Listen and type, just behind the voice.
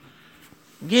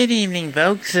Good evening,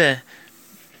 folks.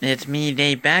 It's me,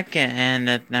 Dave Beck,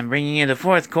 and I'm bringing you the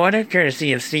fourth quarter,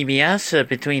 courtesy of CBS,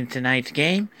 between tonight's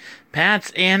game.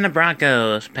 Pats and the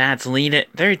Broncos. Pats lead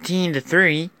it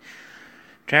 13-3.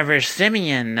 Trevor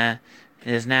Siemian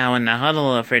is now in the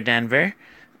huddle for Denver.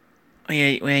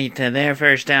 Wait, their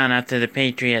first down after the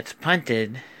Patriots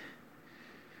punted.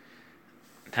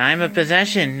 Time of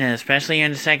possession, especially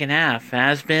in the second half,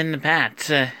 has been the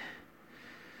Pats.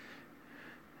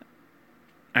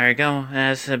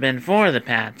 Has been for the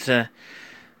Pats. So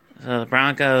the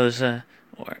Broncos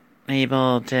were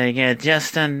able to get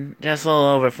just a little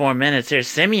over 4 minutes. There's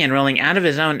Siemian rolling out of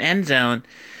his own end zone.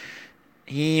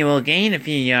 He will gain a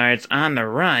few yards on the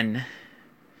run,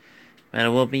 but it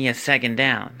will be a second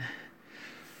down.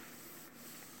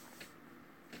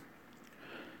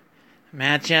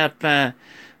 Matchup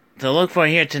to look for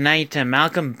here tonight,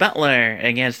 Malcolm Butler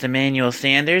against Emmanuel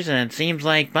Sanders, and it seems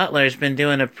like Butler's been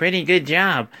doing a pretty good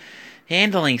job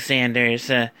handling Sanders.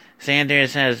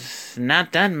 Sanders has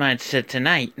not done much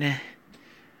tonight.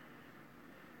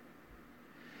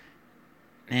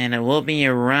 And it will be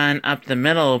a run up the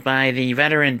middle by the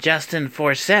veteran Justin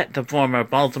Forsett, the former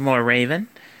Baltimore Raven.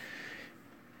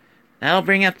 That'll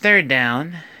bring up third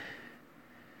down.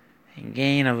 A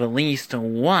gain of at least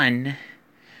one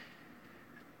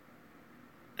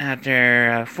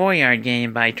after a 4-yard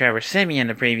gain by Trevor Siemian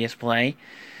the previous play.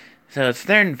 So it's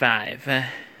 3rd and 5. And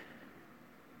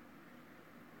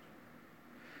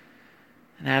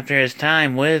after his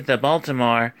time with the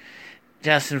Baltimore,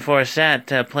 Justin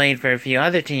Forsett played for a few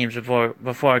other teams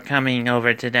before coming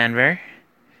over to Denver.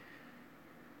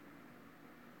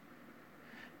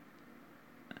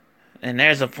 And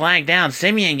there's a flag down.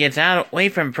 Siemian gets out away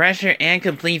from pressure and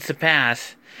completes the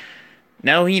pass.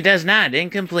 No, he does not.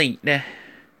 Incomplete.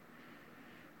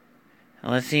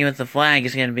 Let's see what the flag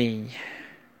is going to be.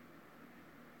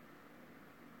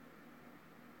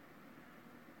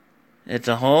 It's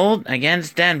a hold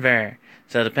against Denver.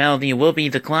 So the penalty will be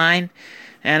declined.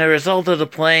 And the result of the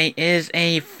play is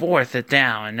a 4th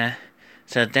down.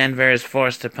 So Denver is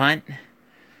forced to punt.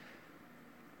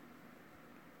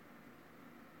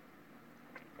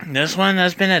 This one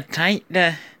has been a tight,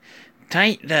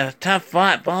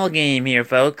 tough-fought ball game here,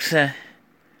 folks.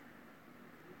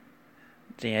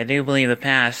 I do believe the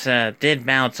pass did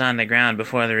bounce on the ground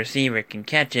before the receiver can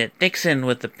catch it. Dixon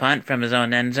with the punt from his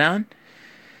own end zone.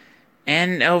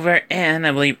 And over, and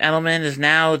I believe Edelman is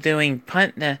now doing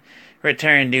punt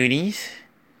return duties.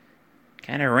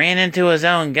 Kind of ran into his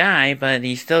own guy, but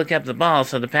he still kept the ball,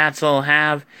 so the Pats will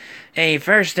have a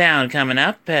first down coming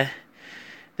up.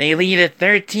 They lead at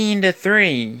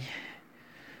 13-3.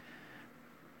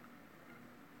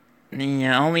 The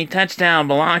only touchdown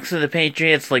belongs to the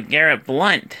Patriots, LeGarrette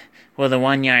Blount with a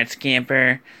 1-yard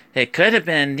scamper. It could have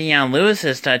been Dion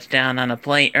Lewis's touchdown on a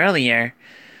play earlier,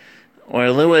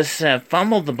 where Lewis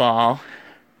fumbled the ball.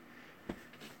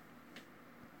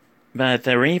 But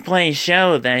the replay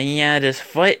showed that he had his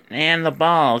foot and the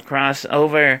ball cross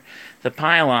over the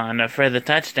pylon for the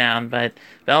touchdown, but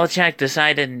Belichick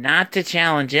decided not to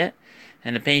challenge it,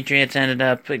 and the Patriots ended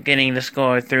up getting the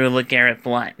score through LeGarrette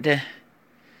Blount.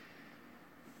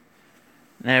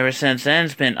 Ever since then,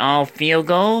 it's been all field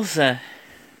goals. I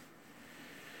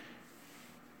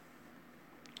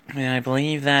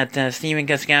believe that Stephen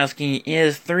Gostkowski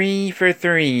is 3 for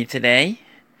 3 today.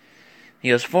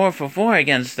 He was 4 for 4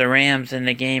 against the Rams in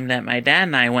the game that my dad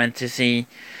and I went to see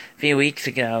a few weeks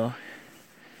ago.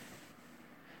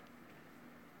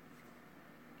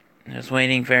 Just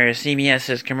waiting for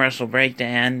CBS's commercial break to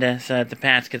end so that the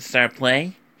Pats could start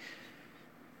play.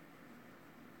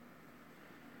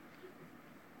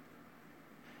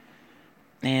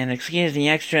 And excuse the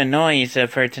extra noise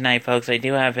for tonight, folks. I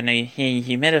do have a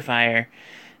humidifier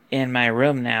in my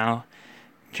room now.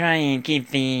 Try and keep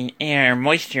the air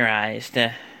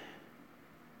moisturized.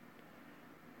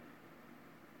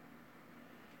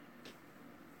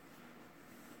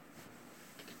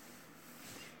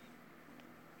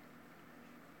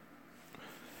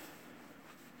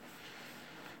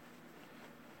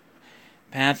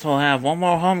 Pats will have one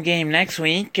more home game next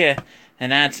week.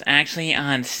 And that's actually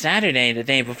on Saturday, the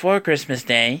day before Christmas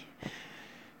Day.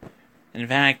 In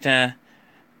fact, I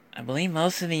believe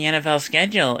most of the NFL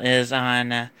schedule is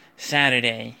on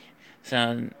Saturday.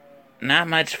 So, not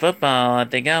much football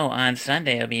to go on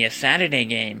Sunday. It'll be a Saturday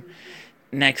game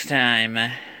next time.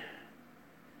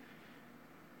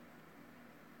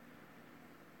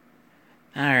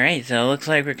 Alright, so it looks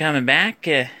like we're coming back.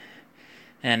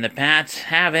 And the Pats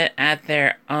have it at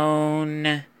their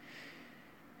own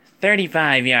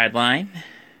 35-yard line.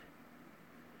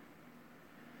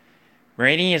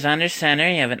 Brady is under center.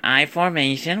 You have an I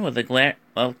formation with LeGarrette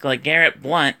look like Garrett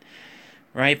Blunt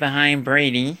right behind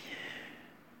Brady.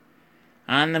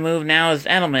 On the move now is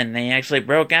Edelman. They actually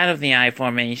broke out of the I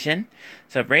formation,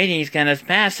 so Brady's gonna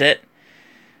pass it.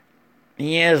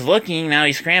 He is looking, now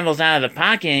he scrambles out of the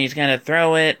pocket and he's gonna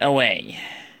throw it away.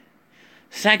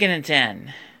 2nd and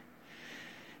 10.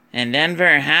 And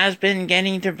Denver has been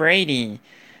getting to Brady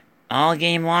all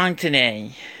game long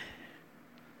today.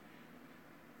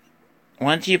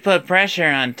 Once you put pressure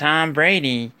on Tom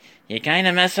Brady, you kind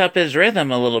of mess up his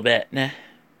rhythm a little bit. That's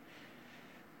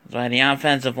why the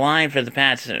offensive line for the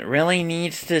Pats really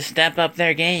needs to step up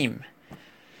their game.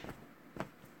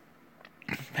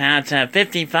 Pats have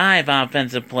 55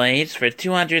 offensive plays for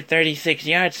 236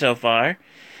 yards so far.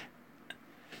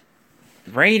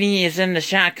 Brady is in the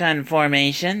shotgun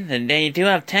formation, and they do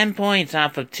have 10 points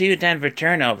off of 2 Denver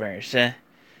turnovers.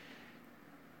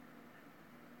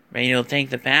 Brady will take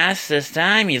the pass this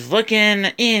time. He's looking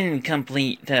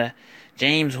incomplete to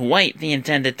James White, the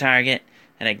intended target.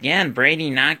 And again, Brady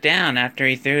knocked down after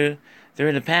he threw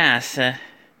the pass. So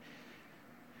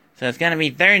it's going to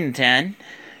be 3rd and 10.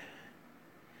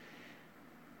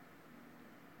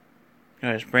 Of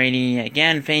course, Brady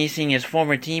again facing his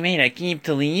former teammate, Aqib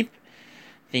Talib,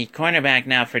 the cornerback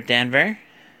now for Denver.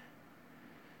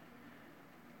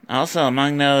 Also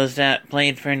among those that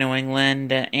played for New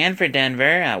England and for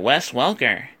Denver, Wes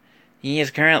Welker. He is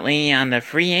currently on the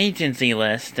free agency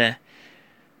list. 3rd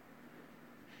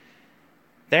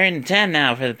and 10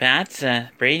 now for the Pats.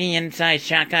 Brady inside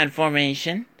shotgun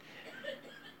formation.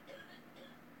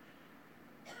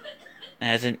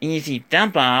 Has an easy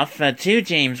dump off to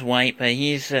James White, but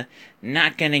he's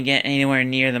not going to get anywhere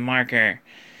near the marker.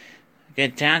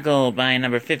 Good tackle by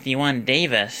number 51,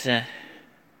 Davis. I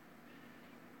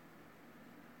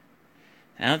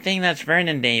don't think that's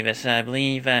Vernon Davis. I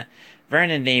believe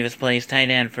Vernon Davis plays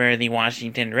tight end for the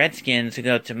Washington Redskins, who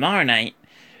go tomorrow night.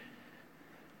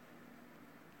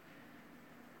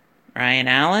 Ryan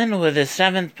Allen with his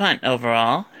 7th punt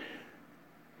overall.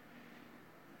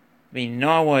 Be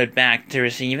Norwood back to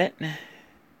receive it.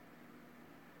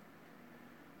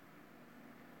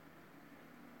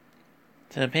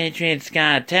 So the Patriots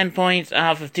got 10 points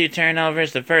off of 2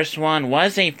 turnovers. The first one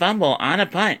was a fumble on a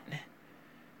punt.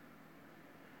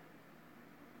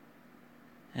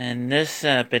 And this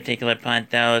particular punt,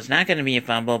 though, is not going to be a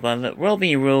fumble, but it will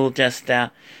be ruled just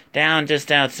down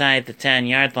just outside the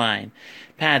 10-yard line.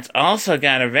 Pats also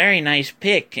got a very nice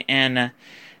pick and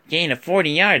gain of 40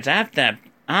 yards off that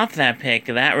pick.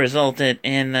 That resulted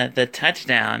in the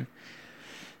touchdown.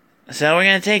 So we're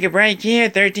going to take a break here.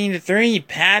 13-3.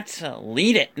 Pats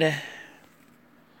lead it.